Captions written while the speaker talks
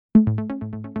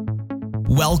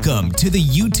Welcome to the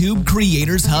YouTube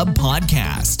Creators Hub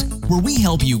podcast, where we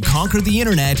help you conquer the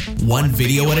internet one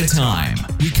video at a time.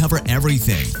 We cover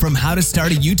everything from how to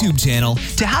start a YouTube channel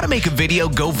to how to make a video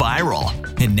go viral.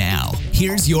 And now,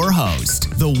 here's your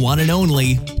host, the one and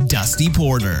only Dusty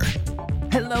Porter.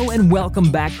 Hello and welcome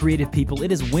back, creative people.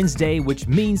 It is Wednesday, which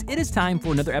means it is time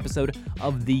for another episode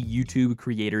of the YouTube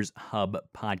Creators Hub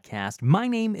podcast. My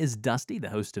name is Dusty, the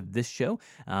host of this show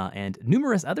and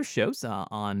numerous other shows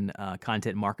on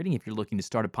content marketing. If you're looking to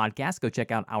start a podcast, go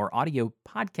check out our audio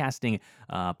podcasting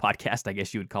podcast, I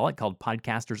guess you would call it, called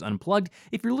Podcasters Unplugged.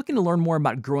 If you're looking to learn more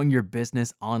about growing your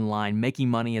business online, making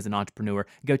money as an entrepreneur,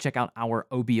 go check out our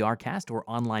OBR cast or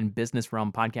Online Business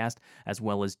Realm podcast, as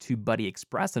well as TubeBuddy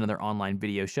Express, another online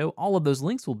video show. All of those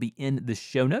links will be in the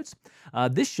show notes.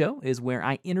 This show is where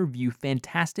I interview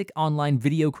fantastic online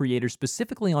video creators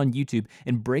specifically on YouTube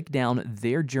and break down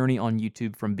their journey on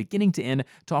YouTube from beginning to end,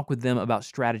 talk with them about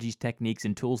strategies, techniques,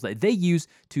 and tools that they use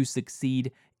to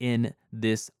succeed in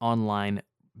this online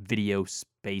video space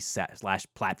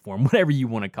 / platform, whatever you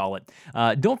want to call it.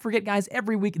 Don't forget, guys,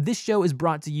 every week this show is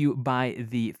brought to you by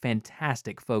the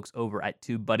fantastic folks over at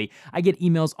TubeBuddy. I get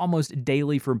emails almost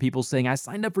daily from people saying, I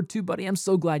signed up for TubeBuddy. I'm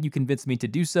so glad you convinced me to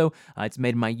do so. It's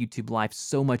made my YouTube life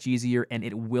so much easier, and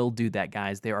it will do that,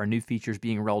 guys. There are new features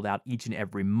being rolled out each and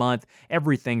every month.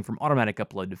 Everything from automatic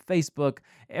upload to Facebook,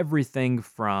 everything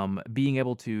from being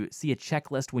able to see a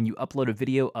checklist when you upload a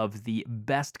video of the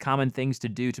best common things to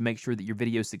do to make sure that your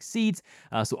video succeeds.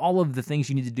 So all of the things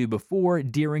you need to do before,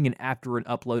 during, and after an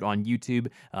upload on YouTube,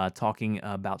 talking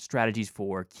about strategies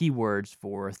for keywords,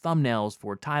 for thumbnails,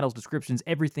 for titles, descriptions,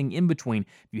 everything in between.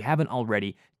 If you haven't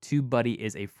already, TubeBuddy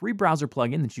is a free browser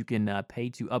plugin that you can pay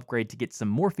to upgrade to get some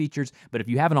more features. But if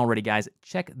you haven't already, guys,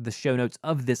 check the show notes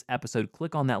of this episode.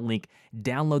 Click on that link,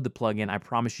 download the plugin. I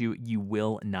promise you, you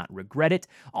will not regret it.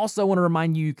 Also, I want to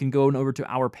remind you, you can go over to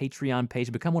our Patreon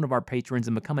page, become one of our patrons,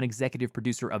 and become an executive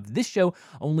producer of this show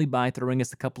only by throwing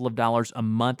us a couple of dollars a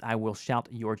month. I will shout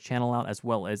your channel out as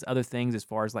well as other things as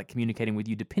far as like communicating with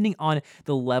you, depending on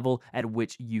the level at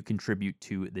which you contribute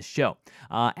to the show.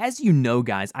 As you know,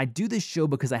 guys, I do this show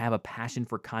because I have a passion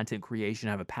for content creation.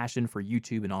 I have a passion for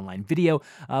YouTube and online video,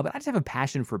 but I just have a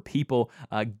passion for people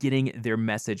getting their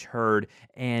message heard.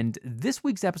 And this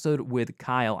week's episode with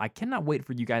Kyle, I cannot wait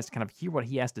for you guys to kind of hear what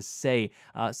he has to say.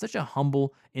 Such a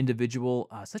humble individual,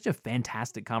 such a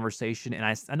fantastic conversation. And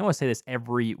I know I say this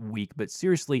every week, but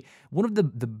seriously, one of the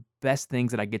best things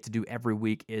that I get to do every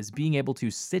week is being able to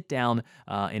sit down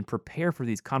and prepare for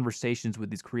these conversations with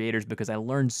these creators, because I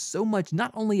learned so much,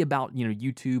 not only about,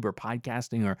 YouTube or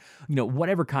podcasting or,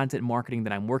 whatever content marketing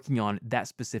that I'm working on that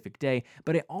specific day,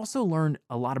 but I also learned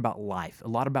a lot about life, a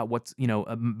lot about what's,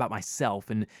 about myself.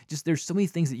 And just there's so many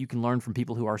things that you can learn from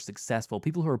people who are successful,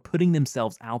 people who are putting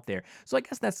themselves out there. So I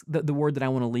guess that's the word that I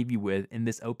want to leave you with in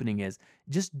this opening is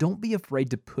just don't be afraid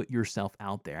to put yourself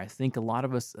out there. I think a lot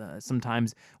of us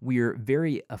sometimes we're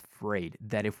very afraid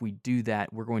that if we do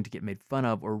that, we're going to get made fun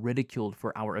of or ridiculed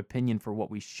for our opinion, for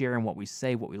what we share and what we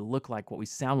say, what we look like, what we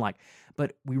sound like.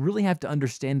 But we really have to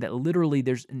understand that literally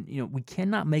we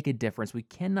cannot make a difference. We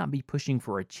cannot be pushing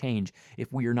for a change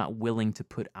if we are not willing to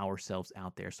put ourselves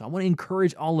out there. So I want to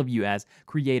encourage all of you as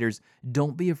creators,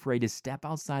 don't be afraid to step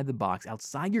outside the box,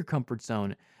 outside your comfort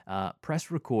zone,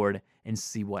 press record, and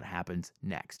see what happens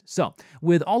next. So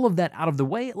with all of that out of the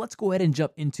way, let's go ahead and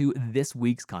jump into this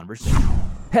week's conversation.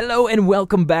 Hello and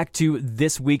welcome back to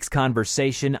this week's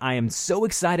conversation. I am so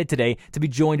excited today to be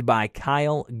joined by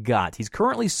Kyle Gott. He's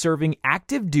currently serving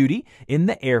active duty in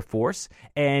the Air Force,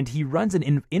 and he runs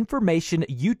an information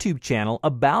YouTube channel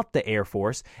about the Air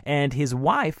Force, and his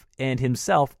wife and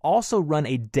himself also run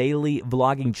a daily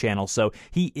vlogging channel. So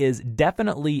he is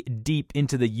definitely deep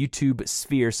into the YouTube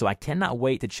sphere, so I cannot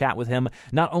wait to chat with him,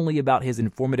 not only about his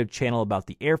informative channel about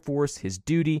the Air Force, his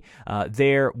duty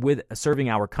there with serving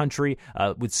our country,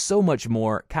 with so much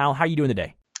more. Kyle, how are you doing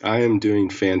today? I am doing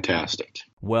fantastic.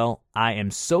 Well, I am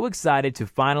so excited to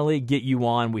finally get you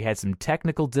on. We had some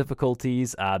technical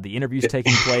difficulties. The interview's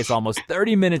taking place almost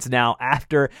 30 minutes now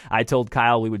after I told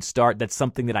Kyle we would start. That's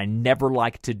something that I never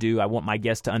like to do. I want my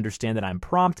guests to understand that I'm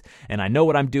prompt and I know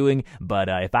what I'm doing. But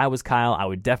if I was Kyle, I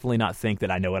would definitely not think that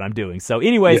I know what I'm doing. So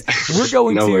anyways, we're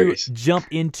going to jump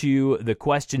into the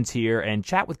questions here and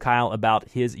chat with Kyle about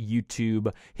his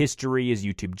YouTube history, his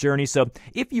YouTube journey. So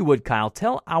if you would, Kyle,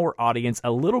 tell our audience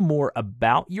a little more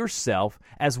about yourself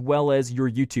as well as your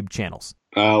YouTube channels.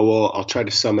 Well, I'll try to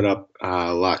sum it up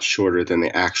a lot shorter than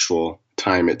the actual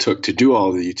time it took to do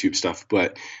all the YouTube stuff.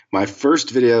 But my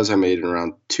first videos I made in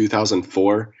around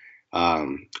 2004.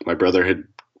 My brother had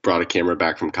brought a camera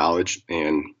back from college,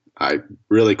 and I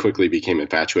really quickly became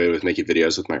infatuated with making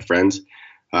videos with my friends.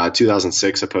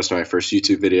 2006, I posted my first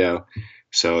YouTube video.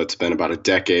 So it's been about a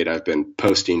decade I've been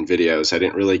posting videos. I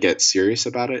didn't really get serious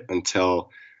about it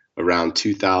until around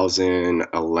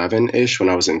 2011-ish when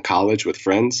I was in college with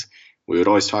friends. We would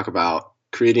always talk about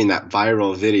creating that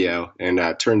viral video, and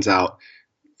it turns out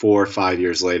 4 or 5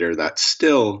 years later, that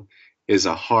still is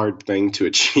a hard thing to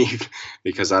achieve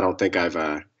because I don't think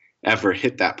I've ever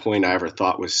hit that point I ever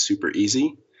thought was super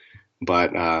easy.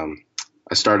 But I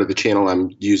started the channel I'm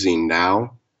using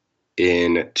now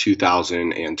in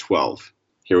 2012.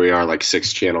 Here we are like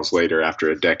 6 channels later after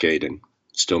a decade and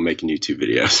still making YouTube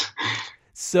videos.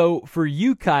 So for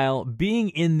you, Kyle, being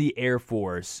in the Air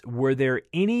Force, were there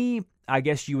any, I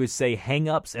guess you would say,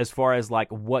 hang-ups as far as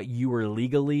like what you were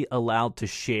legally allowed to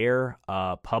share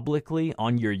publicly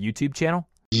on your YouTube channel?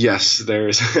 Yes,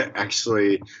 there's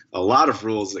actually a lot of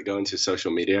rules that go into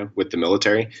social media with the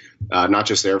military, not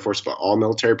just the Air Force, but all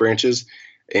military branches.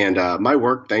 And my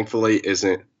work, thankfully,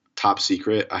 isn't top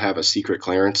secret. I have a secret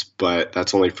clearance, but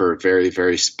that's only for very,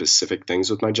 very specific things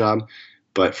with my job.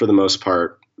 But for the most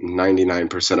part,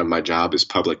 99% of my job is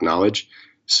public knowledge.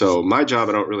 So my job,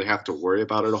 I don't really have to worry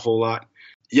about it a whole lot.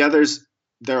 Yeah,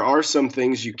 there are some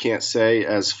things you can't say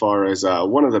as far as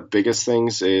one of the biggest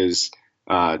things is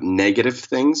negative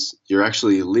things. You're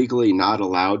actually legally not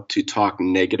allowed to talk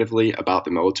negatively about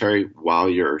the military while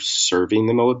you're serving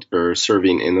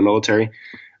serving in the military.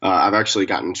 I've actually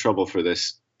gotten in trouble for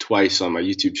this twice on my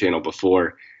YouTube channel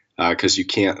before because you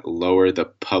can't lower the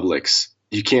public's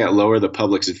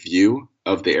view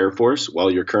of the Air Force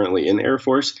while you're currently in the Air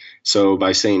Force. So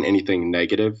by saying anything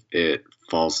negative, it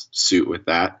falls suit with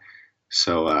that.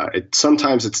 So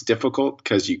sometimes it's difficult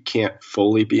because you can't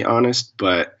fully be honest,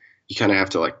 but you kind of have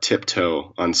to like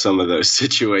tiptoe on some of those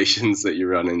situations that you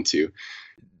run into.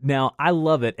 Now, I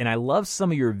love it, and I love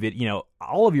some of your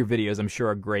all of your videos I'm sure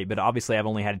are great, but obviously I've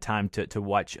only had time to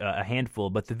watch a handful,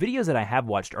 but the videos that I have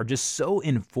watched are just so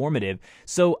informative.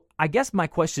 So I guess my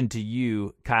question to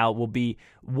you, Kyle, will be,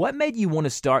 what made you want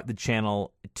to start the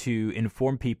channel to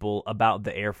inform people about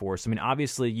the Air Force? I mean,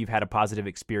 obviously you've had a positive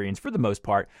experience for the most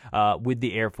part with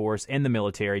the Air Force and the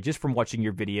military. Just from watching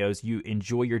your videos, you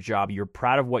enjoy your job, you're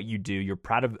proud of what you do, you're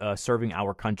proud of serving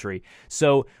our country.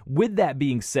 So with that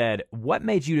being said, what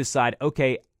made you decide,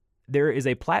 okay, there is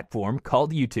a platform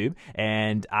called YouTube,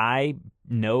 and I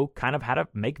know kind of how to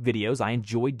make videos. I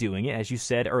enjoy doing it. As you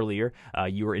said earlier,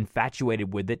 you were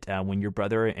infatuated with it when your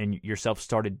brother and yourself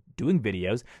started doing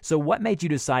videos. So what made you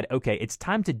decide, okay, it's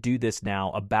time to do this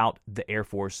now about the Air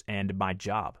Force and my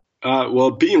job?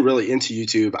 Well, being really into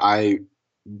YouTube, I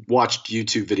watched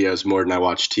YouTube videos more than I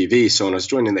watched TV. So when I was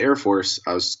joining the Air Force,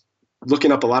 I was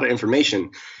looking up a lot of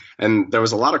information, and there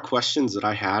was a lot of questions that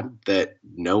I had that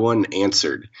no one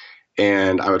answered.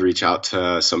 And I would reach out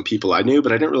to some people I knew,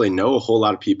 but I didn't really know a whole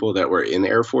lot of people that were in the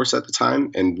Air Force at the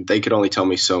time. And they could only tell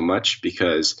me so much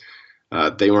because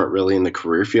they weren't really in the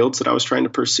career fields that I was trying to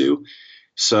pursue.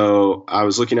 So I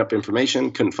was looking up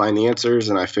information, couldn't find the answers.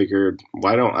 And I figured,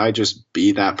 why don't I just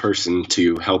be that person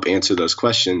to help answer those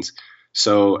questions?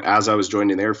 So as I was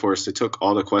joining the Air Force, I took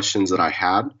all the questions that I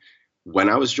had when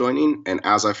I was joining. And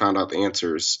as I found out the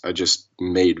answers, I just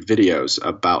made videos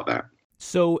about that.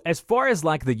 So as far as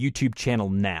like the YouTube channel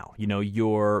now, you know,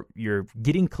 you're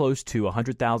getting close to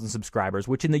 100,000 subscribers,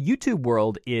 which in the YouTube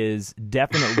world is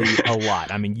definitely a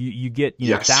lot. I mean, you get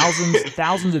Yes.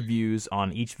 thousands of views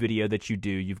on each video that you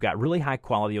do. You've got really high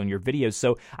quality on your videos.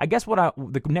 So I guess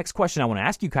the next question I want to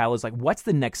ask you, Kyle, is like, what's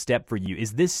the next step for you?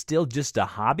 Is this still just a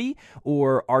hobby,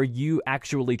 or are you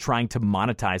actually trying to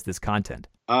monetize this content?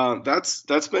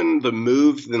 That's been the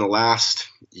move in the last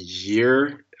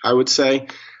year, I would say.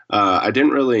 I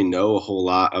didn't really know a whole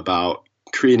lot about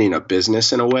creating a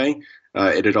business in a way.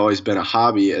 It had always been a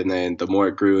hobby, and then the more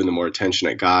it grew and the more attention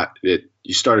it got,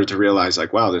 you started to realize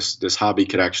like, wow, this hobby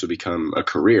could actually become a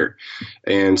career.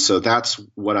 And so that's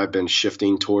what I've been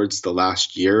shifting towards the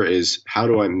last year is how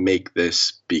do I make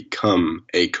this become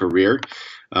a career?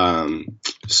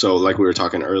 So like we were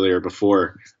talking earlier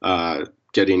before,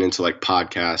 getting into like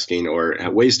podcasting or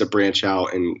ways to branch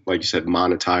out and, like you said,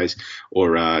 monetize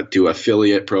or do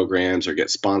affiliate programs or get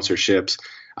sponsorships.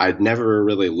 I'd never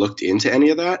really looked into any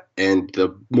of that. And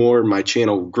the more my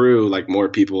channel grew, like more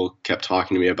people kept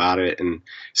talking to me about it. And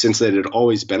since it had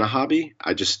always been a hobby,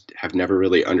 I just have never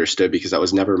really understood because that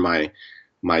was never my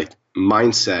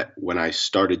mindset when I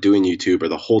started doing YouTube or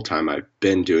the whole time I've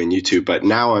been doing YouTube. But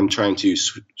now I'm trying to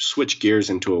switch gears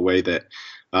into a way that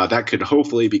that could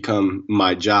hopefully become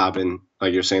my job. And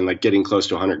like you're saying, like getting close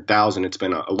to 100,000, it's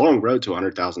been a long road to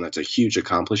 100,000. That's a huge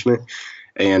accomplishment.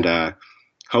 And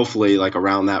hopefully like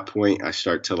around that point, I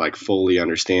start to like fully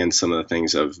understand some of the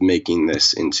things of making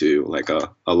this into like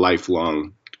a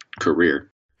lifelong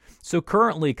career. So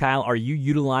currently, Kyle, are you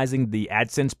utilizing the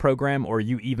AdSense program, or are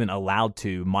you even allowed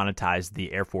to monetize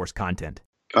the Air Force content?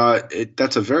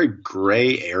 That's a very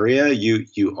gray area.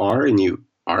 You are and you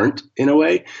aren't in a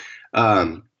way.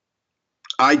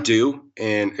 I do,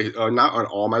 and not on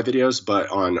all my videos, but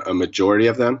on a majority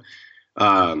of them.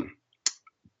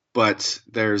 But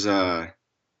there's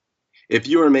if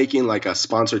you were making like a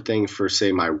sponsored thing for,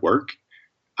 say, my work,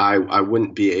 I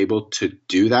wouldn't be able to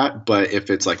do that. But if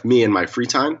it's like me in my free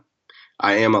time,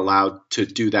 I am allowed to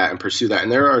do that and pursue that.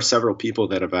 And there are several people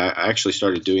that have actually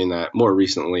started doing that more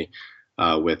recently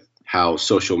with how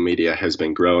social media has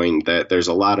been growing, that there's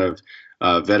a lot of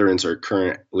veterans are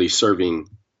currently serving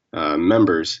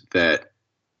members that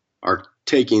are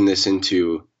taking this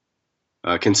into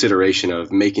consideration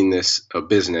of making this a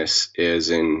business, is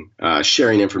in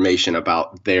sharing information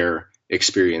about their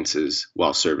experiences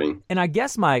while serving. And I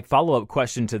guess my follow-up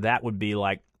question to that would be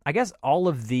like, I guess all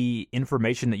of the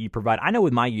information that you provide, I know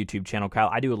with my YouTube channel, Kyle,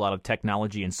 I do a lot of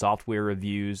technology and software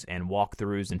reviews and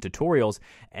walkthroughs and tutorials,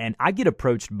 and I get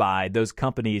approached by those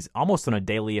companies almost on a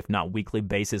daily, if not weekly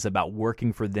basis about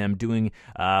working for them, doing,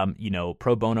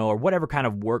 pro bono or whatever kind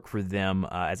of work for them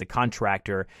as a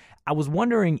contractor. I was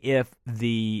wondering if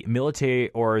the military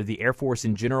or the Air Force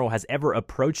in general has ever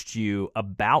approached you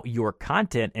about your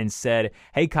content and said,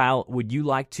 hey, Kyle, would you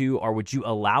like to, or would you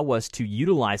allow us to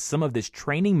utilize some of this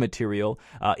training material,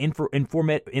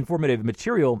 informative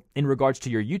material in regards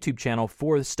to your YouTube channel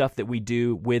for the stuff that we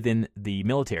do within the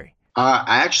military?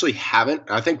 I actually haven't.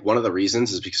 I think one of the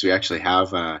reasons is because we actually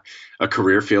have a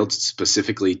career field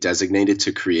specifically designated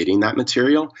to creating that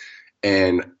material.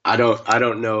 And I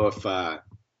don't know if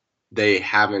they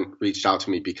haven't reached out to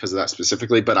me because of that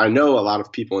specifically, but I know a lot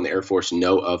of people in the Air Force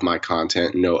know of my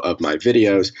content, know of my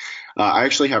videos. I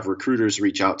actually have recruiters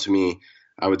reach out to me,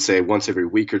 I would say once every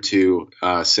week or two,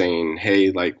 saying,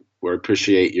 hey, like, we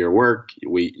appreciate your work.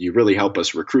 You really help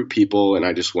us recruit people. And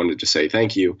I just wanted to say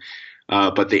thank you.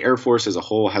 But the Air Force as a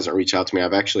whole hasn't reached out to me.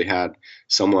 I've actually had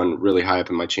someone really high up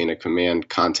in my chain of command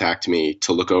contact me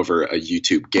to look over a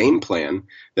YouTube game plan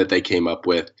that they came up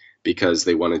with, because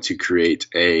they wanted to create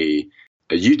a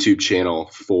YouTube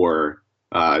channel for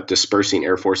dispersing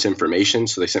Air Force information.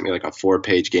 So they sent me like a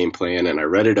 4-page game plan, and I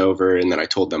read it over, and then I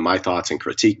told them my thoughts and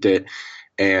critiqued it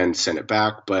and sent it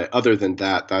back. But other than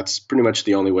that, that's pretty much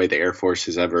the only way the Air Force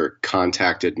has ever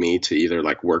contacted me to either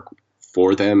like work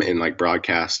for them in like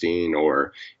broadcasting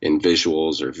or in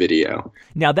visuals or video.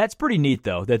 Now that's pretty neat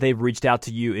though, that they've reached out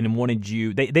to you and wanted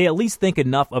you, they at least think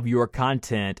enough of your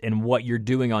content and what you're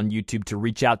doing on YouTube to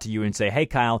reach out to you and say, hey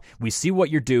Kyle, we see what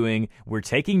you're doing, we're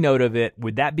taking note of it.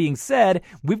 With that being said,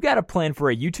 we've got a plan for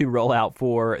a YouTube rollout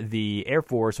for the Air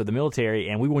Force or the military,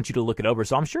 and we want you to look it over.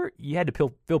 So I'm sure you had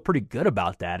to feel pretty good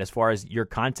about that as far as your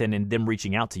content and them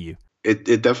reaching out to you.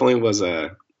 It definitely was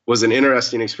an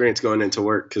interesting experience going into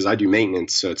work, because I do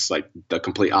maintenance, so it's like the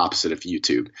complete opposite of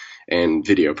YouTube and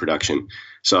video production.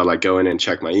 So I like go in and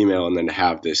check my email, and then to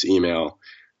have this email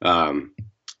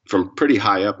from pretty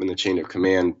high up in the chain of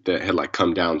command that had like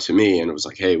come down to me, and it was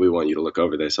like, hey, we want you to look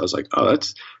over this. I was like, oh,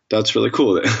 that's really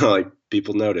cool that like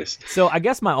people notice. So I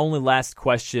guess my only last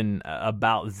question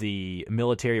about the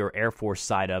military or Air Force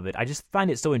side of it, I just find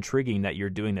it so intriguing that you're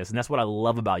doing this. And that's what I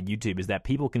love about YouTube, is that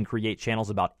people can create channels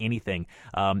about anything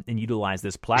and utilize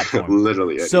this platform.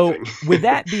 Literally anything. So with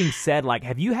that being said, like,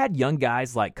 have you had young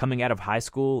guys like coming out of high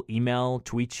school email,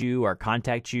 tweet you, or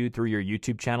contact you through your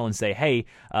YouTube channel and say, hey,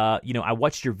 I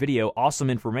watched your video, awesome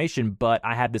information, but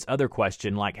I have this other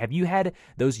question. Like, have you had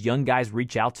those young guys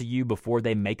reach out to you before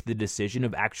they make the decision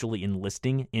of actually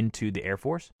enlisting into the Air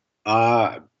Force?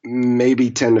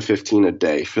 Maybe 10 to 15 a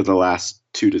day for the last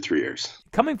 2 to 3 years.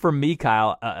 Coming from me,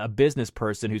 Kyle, a business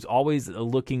person who's always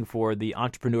looking for the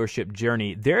entrepreneurship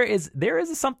journey, there is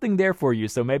something there for you.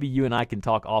 So maybe you and I can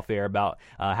talk off air about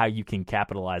how you can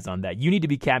capitalize on that. You need to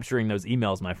be capturing those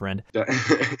emails, my friend.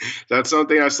 That's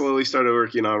something I slowly started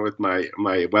working on with my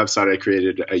website I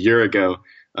created a year ago.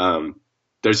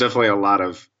 There's definitely a lot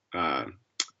of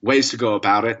ways to go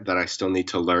about it that I still need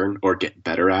to learn or get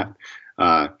better at.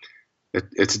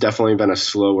 It's definitely been a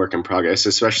slow work in progress,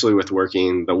 especially with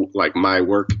working my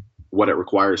work, what it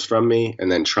requires from me,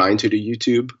 and then trying to do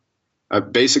YouTube.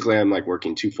 Basically, I'm like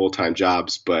working 2 full-time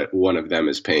jobs, but one of them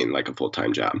is paying like a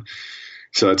full-time job.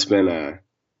 So it's been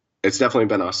it's definitely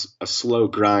been a slow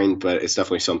grind, but it's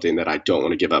definitely something that I don't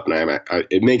want to give up. And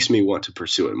it makes me want to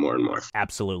pursue it more and more.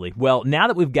 Absolutely. Well, now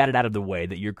that we've got it out of the way,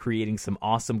 that you're creating some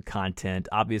awesome content,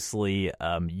 obviously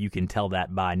you can tell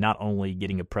that by not only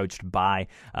getting approached by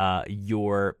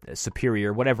your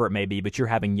superior, whatever it may be, but you're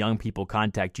having young people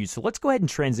contact you. So let's go ahead and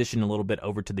transition a little bit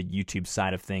over to the YouTube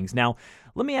side of things. Now,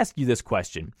 let me ask you this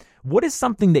question. What is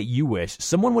something that you wish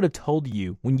someone would have told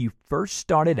you when you first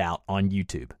started out on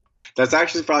YouTube? That's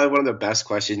actually probably one of the best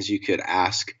questions you could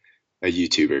ask a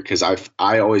YouTuber, because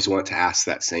I always want to ask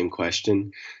that same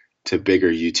question to bigger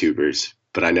YouTubers,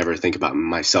 but I never think about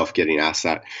myself getting asked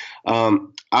that.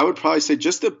 I would probably say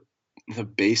just the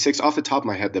basics. Off the top of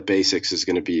my head, the basics is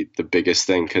going to be the biggest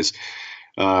thing, because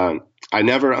I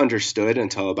never understood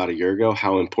until about a year ago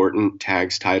how important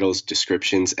tags, titles,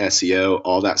 descriptions, SEO,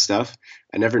 all that stuff.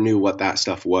 I never knew what that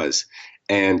stuff was.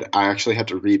 And I actually had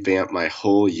to revamp my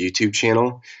whole YouTube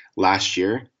channel last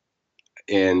year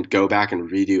and go back and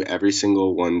redo every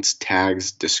single one's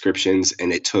tags, descriptions.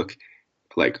 And it took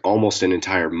like almost an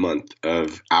entire month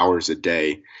of hours a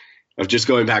day of just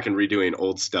going back and redoing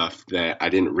old stuff that I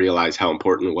didn't realize how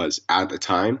important it was at the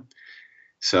time.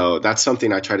 So that's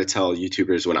something I try to tell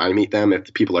YouTubers when I meet them. If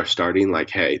the people are starting,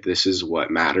 like, hey, this is what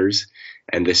matters,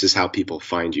 and this is how people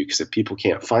find you. Because if people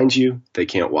can't find you, they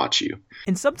can't watch you.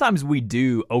 And sometimes we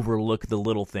do overlook the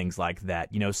little things like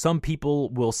that. You know, some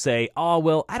people will say, oh,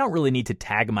 well, I don't really need to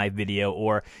tag my video,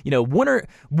 or, you know, one or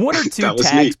two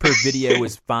tags per video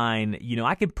is fine. You know,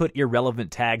 I could put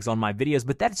irrelevant tags on my videos,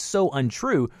 but that's so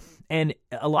untrue. And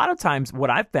a lot of times what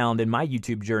I've found in my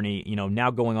YouTube journey, you know, now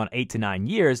going on 8 to 9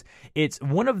 years, it's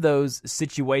one of those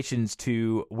situations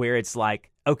to where it's like,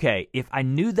 okay, if I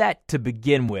knew that to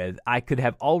begin with, I could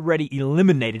have already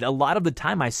eliminated a lot of the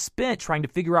time I spent trying to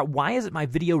figure out why isn't my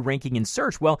video ranking in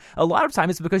search? Well, a lot of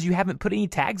times it's because you haven't put any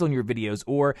tags on your videos,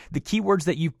 or the keywords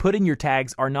that you've put in your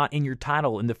tags are not in your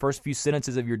title in the first few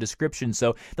sentences of your description.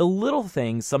 So the little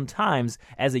things sometimes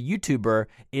as a YouTuber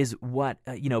is what,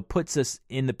 puts us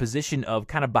in the position of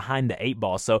kind of behind the 8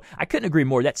 ball. So I couldn't agree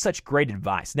more. That's such great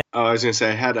advice. Now, I was going to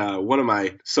say I had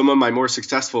some of my more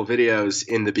successful videos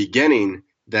in the beginning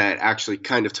that actually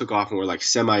kind of took off and were like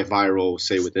semi-viral,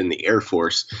 say within the Air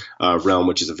Force realm,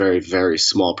 which is a very, very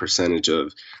small percentage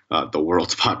of the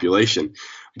world's population.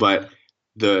 But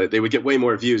they would get way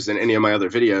more views than any of my other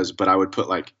videos, but I would put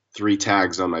like 3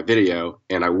 tags on my video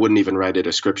and I wouldn't even write a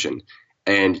description.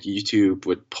 And YouTube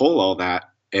would pull all that.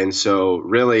 And so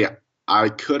really I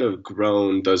could have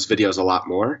grown those videos a lot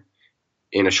more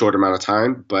in a short amount of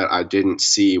time, but I didn't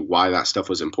see why that stuff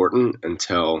was important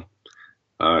until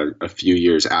a few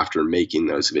years after making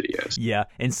those videos. Yeah,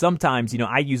 and sometimes,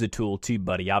 I use a tool too,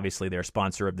 buddy. Obviously, they're a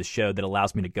sponsor of the show that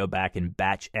allows me to go back and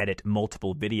batch edit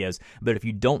multiple videos. But if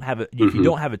you don't have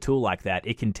a tool like that,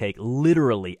 it can take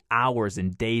literally hours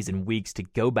and days and weeks to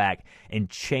go back and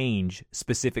change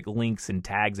specific links and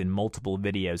tags in multiple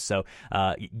videos. So,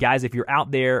 guys, if you're out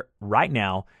there right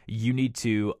now, you need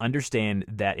to understand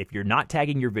that if you're not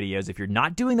tagging your videos, if you're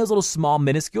not doing those little small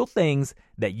minuscule things,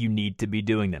 that you need to be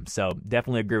doing them. So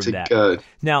definitely agree with that.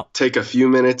 Now, take a few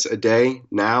minutes a day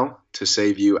now to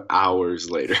save you hours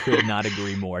later. Could not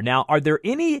agree more. Now, are there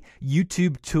any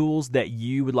YouTube tools that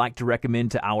you would like to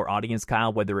recommend to our audience,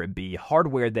 Kyle, whether it be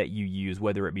hardware that you use,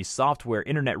 whether it be software,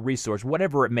 internet resource,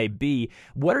 whatever it may be?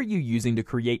 What are you using to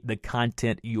create the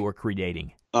content you're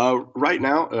creating? Right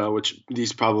now, which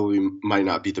these probably might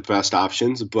not be the best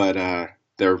options, but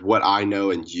they're what I know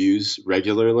and use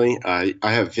regularly. I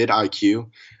have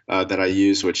vidIQ that I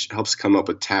use, which helps come up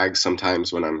with tags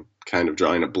sometimes when I'm kind of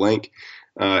drawing a blank.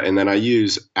 And then I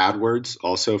use AdWords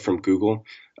also from Google.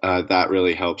 That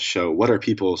really helps show what are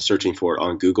people searching for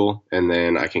on Google. And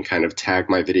then I can kind of tag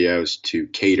my videos to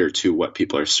cater to what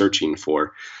people are searching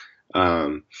for.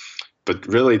 But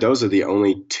really, those are the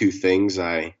only 2 things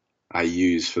I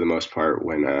use for the most part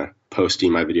when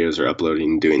posting my videos or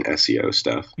uploading and doing SEO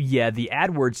stuff. Yeah, the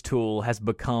AdWords tool has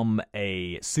become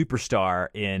a superstar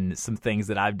in some things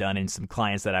that I've done and some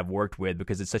clients that I've worked with,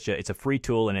 because it's a free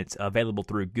tool and it's available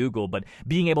through Google. But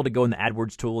being able to go in the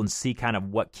AdWords tool and see kind of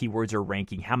what keywords are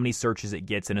ranking, how many searches it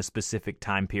gets in a specific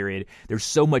time period, there's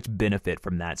so much benefit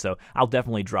from that. So I'll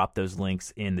definitely drop those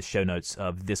links in the show notes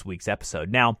of this week's episode.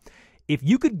 Now, if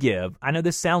you could give, I know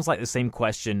this sounds like the same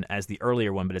question as the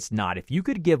earlier one, but it's not. If you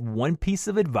could give one piece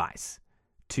of advice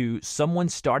to someone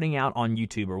starting out on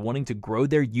YouTube or wanting to grow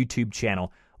their YouTube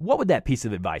channel, what would that piece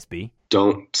of advice be?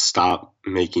 Don't stop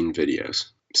making videos.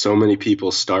 So many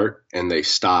people start and they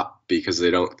stop because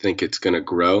they don't think it's going to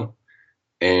grow.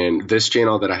 And this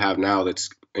channel that I have now that's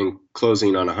in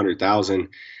closing on 100,000,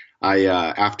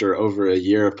 after over a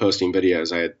year of posting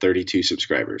videos, I had 32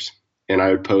 subscribers. and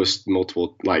I would post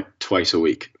multiple, like twice a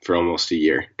week for almost a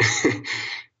year.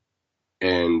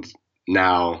 And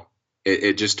now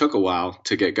it just took a while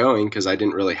to get going because I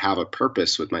didn't really have a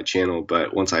purpose with my channel.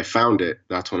 But once I found it,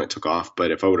 that's when it took off.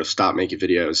 But if I would have stopped making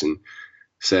videos and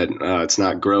said it's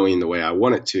not growing the way I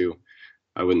want it to,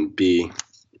 I wouldn't be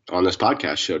on this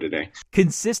podcast show today.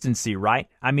 Consistency, right?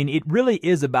 I mean, it really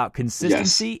is about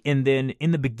consistency. Yes. And then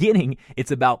in the beginning,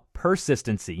 it's about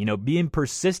persistency, you know, being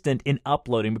persistent in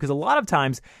uploading, because a lot of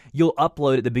times you'll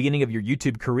upload at the beginning of your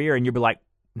YouTube career and you'll be like,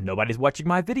 nobody's watching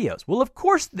my videos. Well, of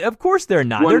course they're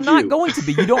not. They're not going to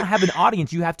be. You don't have an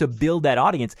audience. You have to build that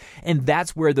audience. And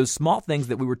that's where those small things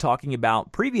that we were talking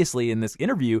about previously in this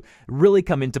interview really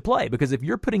come into play. Because if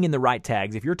you're putting in the right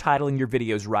tags, if you're titling your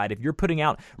videos right, if you're putting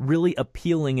out really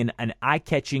appealing and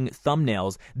eye-catching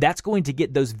thumbnails, that's going to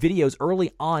get those videos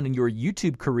early on in your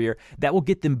YouTube career. That will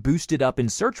get them boosted up in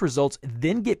search results,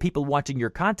 then get people watching your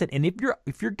content. And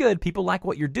if you're good, people like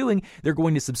what you're doing, they're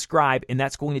going to subscribe, and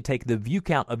that's going to take the view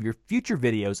count of your future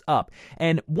videos up.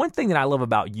 And one thing that I love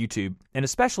about YouTube, and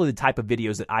especially the type of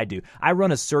videos that I do, I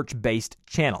run a search-based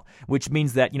channel, which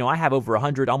means that, you know, I have over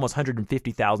 100, almost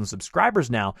 150,000 subscribers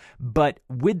now, but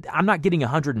I'm not getting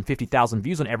 150,000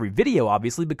 views on every video,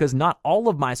 obviously, because not all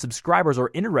of my subscribers are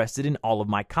interested in all of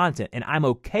my content, and I'm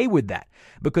okay with that,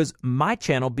 because my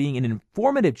channel being an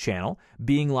informative channel,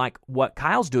 being like what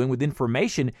Kyle's doing with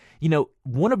information, you know,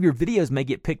 one of your videos may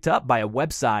get picked up by a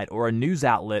website or a news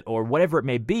outlet or whatever it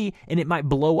may be, and it might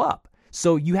blow up.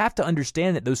 So you have to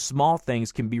understand that those small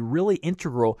things can be really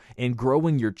integral in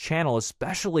growing your channel,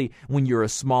 especially when you're a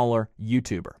smaller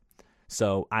YouTuber.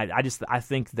 So I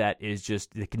think that is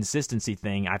just the consistency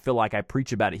thing. I feel like I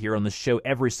preach about it here on the show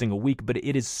every single week, but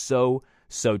it is so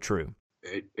true.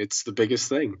 It's the biggest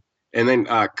thing. And then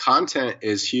content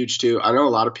is huge too. I know a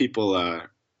lot of people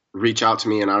reach out to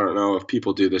me, and I don't know if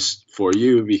people do this for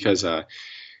you, because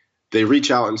they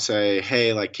reach out and say,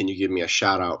 hey, like, can you give me a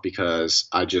shout out because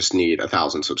I just need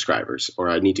 1,000 subscribers, or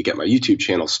I need to get my YouTube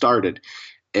channel started.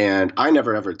 And I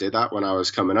never ever did that when I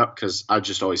was coming up, because I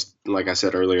just always, like I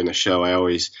said earlier in the show, I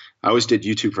always did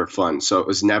YouTube for fun. So it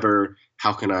was never,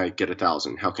 how can I get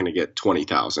 1,000? How can I get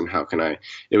 20,000?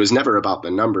 It was never about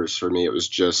the numbers for me. It was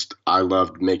just, I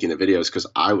loved making the videos because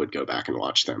I would go back and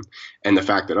watch them. And the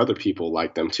fact that other people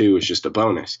like them too is just a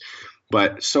bonus.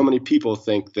 But so many people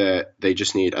think that they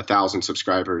just need 1,000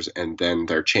 subscribers and then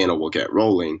their channel will get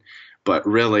rolling. But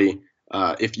really,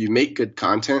 if you make good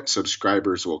content,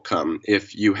 subscribers will come.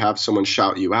 If you have someone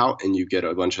shout you out and you get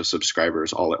a bunch of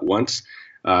subscribers all at once,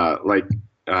 like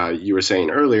you were saying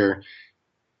earlier,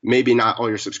 maybe not all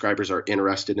your subscribers are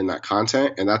interested in that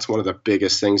content. And that's one of the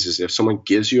biggest things, is if someone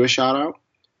gives you a shout out,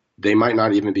 they might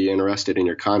not even be interested in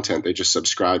your content. They just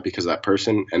subscribe because of that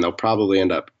person, and they'll probably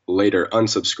end up later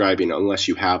unsubscribing unless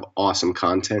you have awesome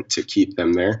content to keep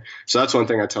them there. So that's one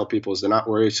thing I tell people, is to not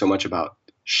worry so much about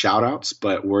shout outs,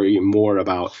 but worry more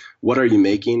about what are you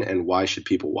making and why should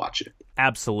people watch it.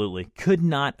 Absolutely. Could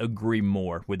not agree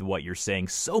more with what you're saying.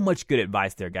 So much good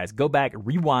advice there, guys. Go back,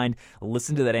 rewind,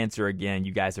 listen to that answer again.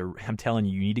 You guys I'm telling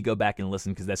you, you need to go back and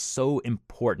listen, because that's so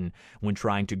important when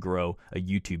trying to grow a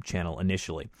YouTube channel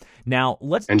initially. Now,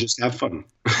 and just have fun.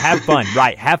 Have fun,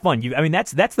 right? Have fun.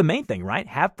 That's the main thing, right?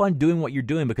 Have fun doing what you're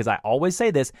doing, because I always say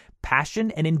this: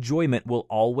 passion and enjoyment will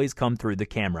always come through the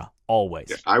camera. Always.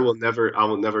 Yeah, I will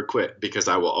never quit, because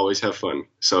I will always have fun.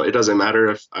 So it doesn't matter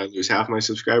if I lose half my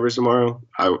subscribers tomorrow.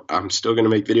 I'm still going to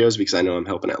make videos because I know I'm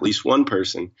helping at least one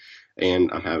person,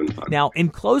 and I'm having fun. Now, in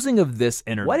closing of this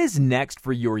interview, what is next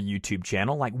for your YouTube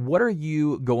channel? Like, what are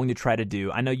you going to try to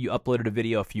do? I know you uploaded a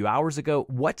video a few hours ago.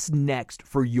 What's next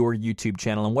for your YouTube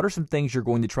channel, and what are some things you're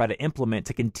going to try to implement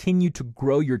to continue to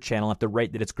grow your channel at the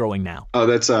rate that it's growing now? Oh,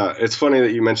 that's it's funny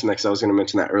that you mentioned that, because I was going to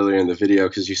mention that earlier in the video,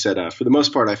 because you said for the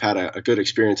most part I've had a good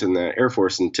experience in the Air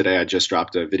Force, and today I just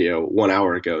dropped a video 1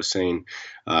 hour ago saying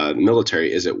the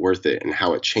military, is it worth it, and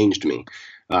how it changed me.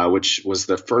 Which was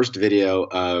the first video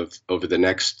of, over the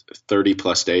next 30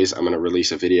 plus days, I'm going to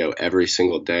release a video every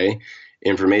single day.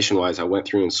 Information wise, I went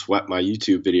through and swept my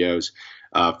YouTube videos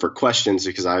for questions,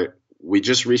 because we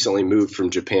just recently moved from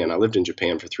Japan. I lived in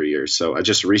Japan for 3 years. So I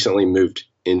just recently moved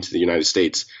into the United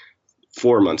States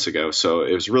 4 months ago. So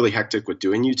it was really hectic with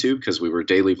doing YouTube, because we were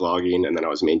daily vlogging, and then I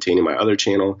was maintaining my other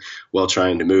channel while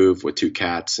trying to move with 2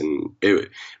 cats. And it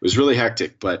was really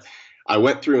hectic. But I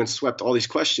went through and swept all these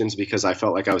questions because I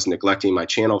felt like I was neglecting my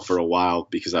channel for a while,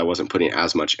 because I wasn't putting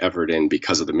as much effort in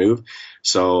because of the move.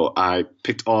 So I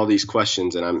picked all these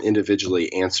questions, and I'm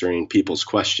individually answering people's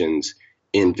questions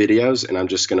in videos, and I'm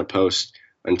just going to post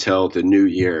until the new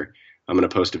year. I'm going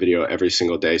to post a video every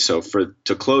single day. So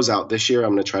to close out this year,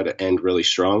 I'm going to try to end really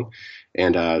strong,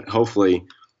 and hopefully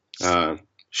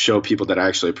show people that I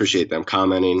actually appreciate them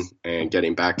commenting and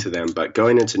getting back to them. But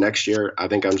going into next year, I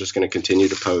think I'm just going to continue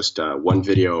to post 1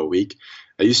 video a week.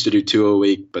 I used to do 2 a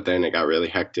week, but then it got really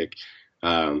hectic.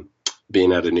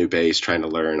 Being at a new base, trying to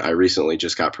learn. I recently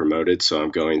just got promoted, so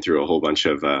I'm going through a whole bunch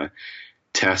of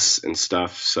tests and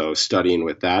stuff, so studying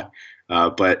with that.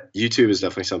 But YouTube is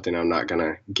definitely something I'm not going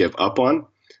to give up on,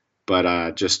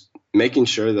 but just making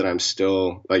sure that I'm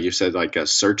still, like you said, like a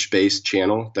search-based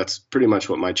channel. That's pretty much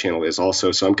what my channel is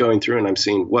also. So I'm going through and I'm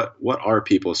seeing what are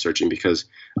people searching, because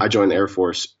I joined the Air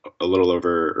Force a little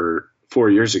over 4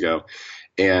 years ago,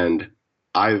 and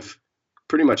I've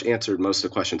pretty much answered most of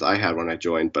the questions I had when I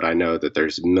joined, but I know that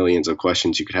there's millions of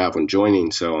questions you could have when joining.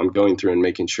 So I'm going through and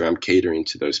making sure I'm catering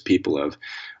to those people of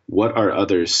what have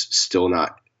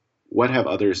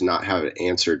others not have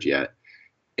answered yet,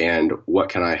 and what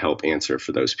can I help answer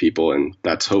for those people? And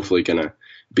that's hopefully going to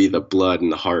be the blood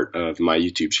and the heart of my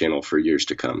YouTube channel for years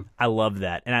to come. I love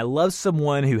that. And I love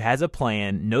someone who has a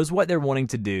plan, knows what they're wanting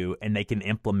to do, and they can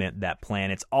implement that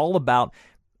plan. It's all about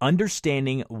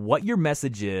understanding what your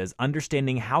message is,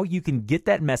 understanding how you can get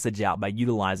that message out by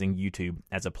utilizing YouTube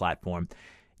as a platform.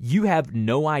 You have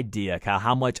no idea, Kyle,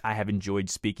 how much I have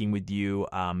enjoyed speaking with you.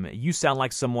 You sound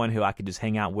like someone who I could just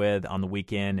hang out with on the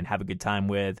weekend and have a good time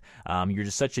with. You're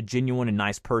just such a genuine and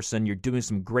nice person. You're doing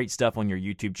some great stuff on your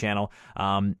YouTube channel.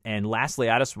 And lastly,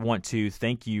 I just want to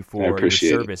thank you for your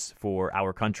service for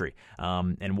our country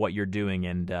and what you're doing.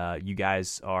 And you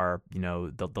guys are,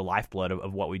 the lifeblood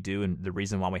of what we do and the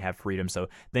reason why we have freedom. So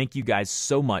thank you guys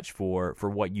so much for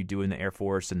what you do in the Air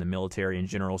Force and the military in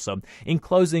general. So in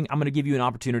closing, I'm going to give you an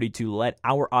opportunity to let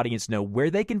our audience know where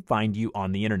they can find you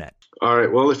on the internet. All right.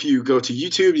 Well, if you go to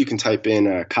YouTube, you can type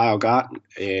in Kyle Gott,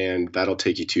 and that'll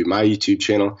take you to my YouTube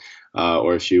channel.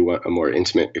 Or if you want a more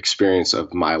intimate experience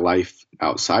of my life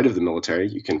outside of the military,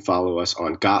 you can follow us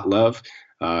on Gott Love.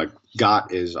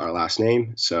 Gott is our last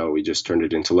name, so we just turned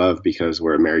it into Love because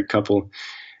we're a married couple.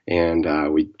 And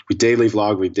we daily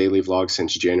vlog. We've daily vlogged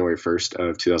since January 1st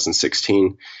of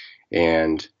 2016.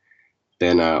 And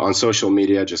then on social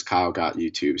media, just Kyle Gott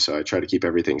YouTube. So I try to keep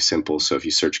everything simple. So if you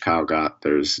search Kyle Gott,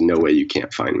 there's no way you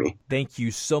can't find me. Thank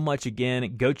you so much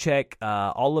again. Go check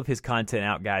all of his content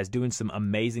out, guys. Doing some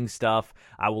amazing stuff.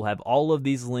 I will have all of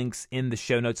these links in the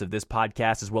show notes of this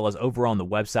podcast, as well as over on the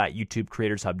website,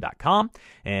 youtubecreatorshub.com.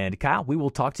 And Kyle, we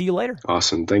will talk to you later.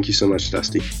 Awesome. Thank you so much,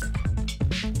 Dusty.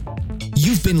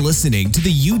 You've been listening to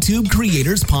the YouTube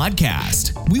Creators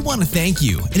Podcast. We want to thank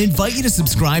you and invite you to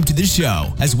subscribe to the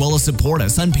show, as well as support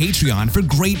us on Patreon for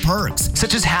great perks,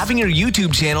 such as having your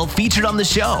YouTube channel featured on the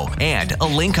show and a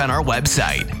link on our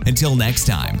website. Until next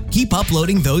time, keep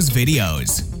uploading those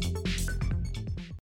videos.